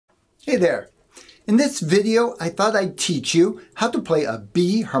Hey there! In this video, I thought I'd teach you how to play a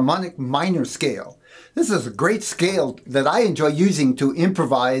B Harmonic Minor Scale. This is a great scale that I enjoy using to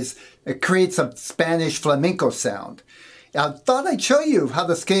improvise, create some Spanish flamenco sound. I thought I'd show you how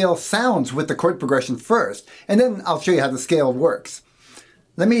the scale sounds with the chord progression first, and then I'll show you how the scale works.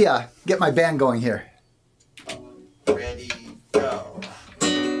 Let me get my band going here. Ready, go.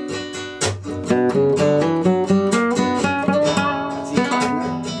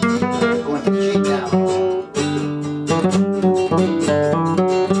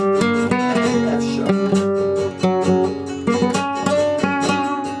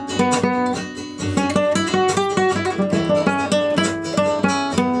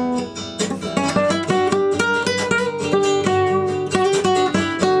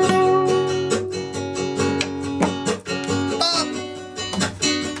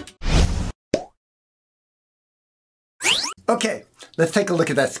 Okay, let's take a look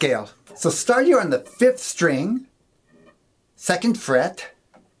at that scale. So start here on the 5th string, 2nd fret,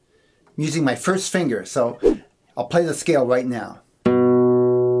 I'm using my first finger. So I'll play the scale right now.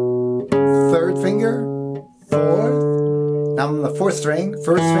 3rd finger, 4th, now I'm on the 4th string,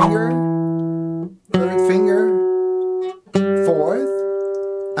 1st finger, 3rd finger,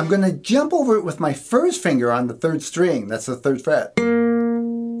 4th. I'm going to jump over it with my 1st finger on the 3rd string, that's the 3rd fret,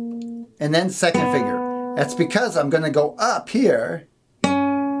 and then 2nd finger. That's because I'm going to go up here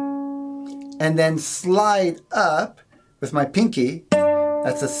and then slide up with my pinky.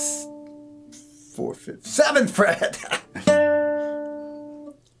 That's a 4th, 5th, 7th fret.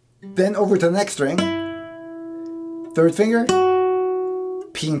 Then over to the next string. 3rd finger,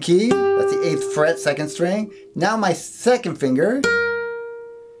 pinky, that's the 8th fret, 2nd string. Now my 2nd finger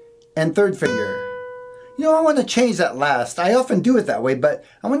and 3rd finger. You know, I want to change that last. I often do it that way, but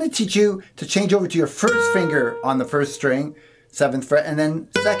I want to teach you to change over to your 1st finger on the 1st string, 7th fret, and then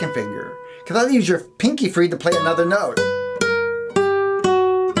 2nd finger. Because I'll use your pinky free to play another note.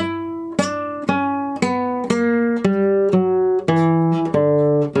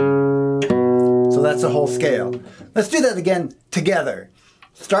 So that's the whole scale. Let's do that again together.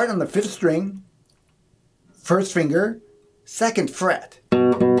 Start on the 5th string, 1st finger, 2nd fret.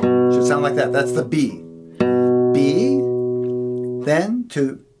 Should sound like that. That's the B. B, then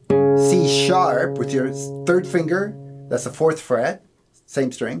to C sharp with your 3rd finger, that's the 4th fret,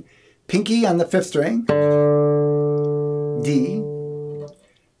 same string, pinky on the 5th string, D,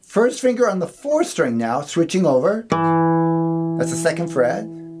 1st finger on the 4th string now, switching over, that's the 2nd fret,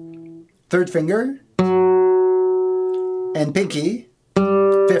 3rd finger, and pinky,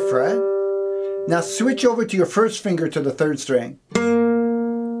 5th fret. Now switch over to your 1st finger to the 3rd string.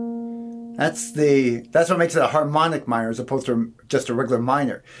 That's what makes it a harmonic minor as opposed to just a regular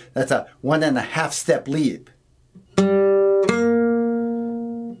minor. That's a 1.5 step leap. Hear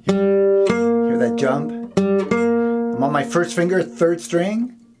that jump? I'm on my 1st finger, 3rd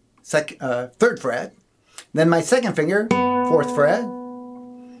string, 3rd fret. Then my 2nd finger, 4th fret.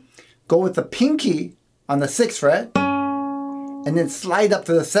 Go with the pinky on the 6th fret. And then slide up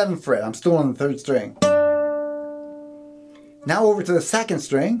to the 7th fret. I'm still on the 3rd string. Now over to the 2nd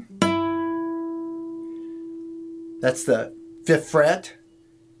string. That's the 5th fret,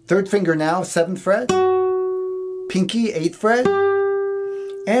 3rd finger now, 7th fret, pinky, 8th fret,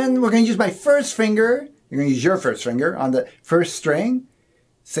 and we're going to use my 1st finger, you're going to use your 1st finger on the 1st string,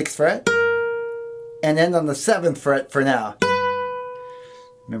 6th fret, and then on the 7th fret for now.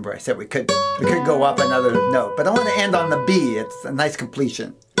 Remember I said we could go up another note, but I want to end on the B, it's a nice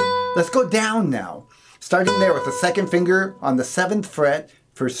completion. Let's go down now, starting there with the 2nd finger on the 7th fret,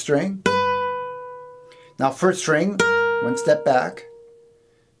 1st string. Now 1st string, 1 step back,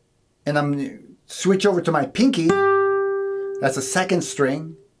 and I'm going to switch over to my pinky, that's the 2nd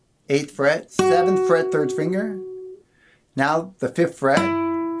string, 8th fret, 7th fret, 3rd finger, now the 5th fret,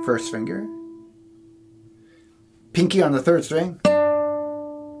 1st finger, pinky on the 3rd string,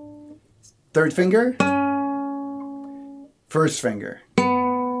 3rd finger, 1st finger,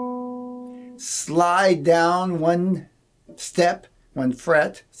 slide down 1 step, 1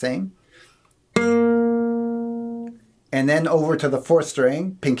 fret, same, and then over to the 4th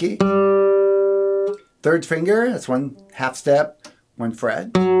string, pinky, 3rd finger, that's 1.5 step, 1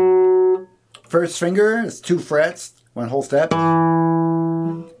 fret, 1st finger is 2 frets, 1 whole step,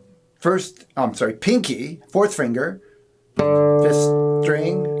 pinky, 4th finger, 5th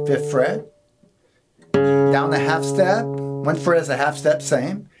string, 5th fret, down a 1/2 step, 1 fret is a 1/2 step,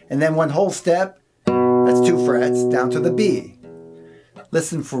 same, and then 1 whole step, that's 2 frets, down to the B.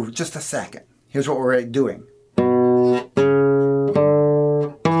 Listen for just a second. Here's what we're doing.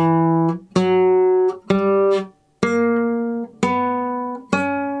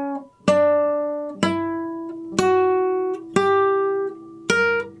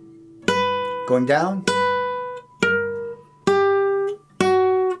 Going down.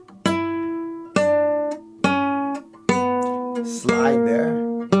 Slide there.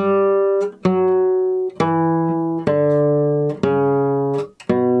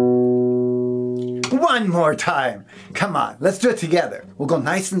 One more time. Come on, let's do it together. We'll go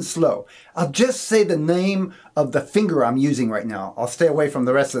nice and slow. I'll just say the name of the finger I'm using right now. I'll stay away from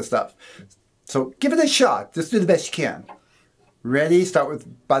the rest of the stuff. So give it a shot. Just do the best you can. Ready? Start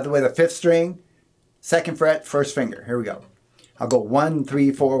with, by the way, the 5th string, 2nd fret, 1st finger. Here we go. I'll go 1,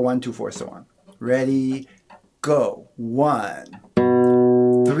 3, 4, 1, 2, 4, so on. Ready? Go. 1,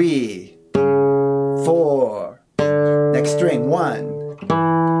 3, 4. Next string.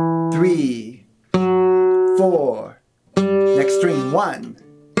 1, 3, 4. Next string.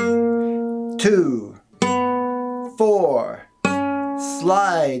 1, 2, 4.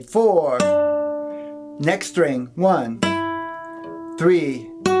 Slide. 4. Next string. 1, 3,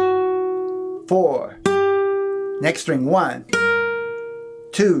 4. Next string. 1,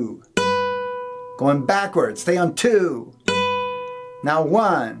 2. Going backwards. Stay on 2. Now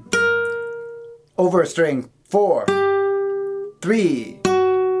 1. Over a string. 4, 3,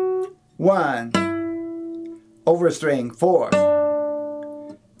 1. Over a string. 4,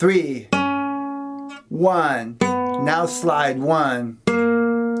 3, 1. Now slide. 1,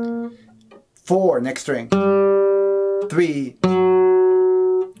 4. Next string. 3,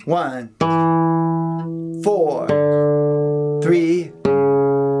 1, 4, 3,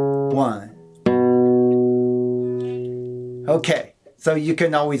 1. Okay, so you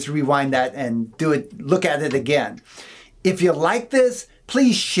can always rewind that and do it, look at it again. If you like this,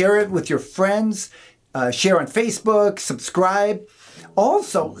 please share it with your friends, share on Facebook, subscribe.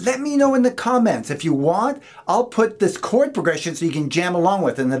 Also, let me know in the comments. If you want, I'll put this chord progression so you can jam along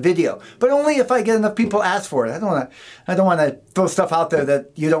with in the video. But only if I get enough people ask for it. I don't want to throw stuff out there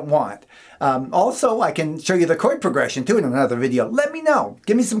that you don't want. Also, I can show you the chord progression too in another video. Let me know.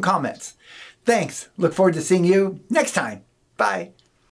 Give me some comments. Thanks. Look forward to seeing you next time. Bye.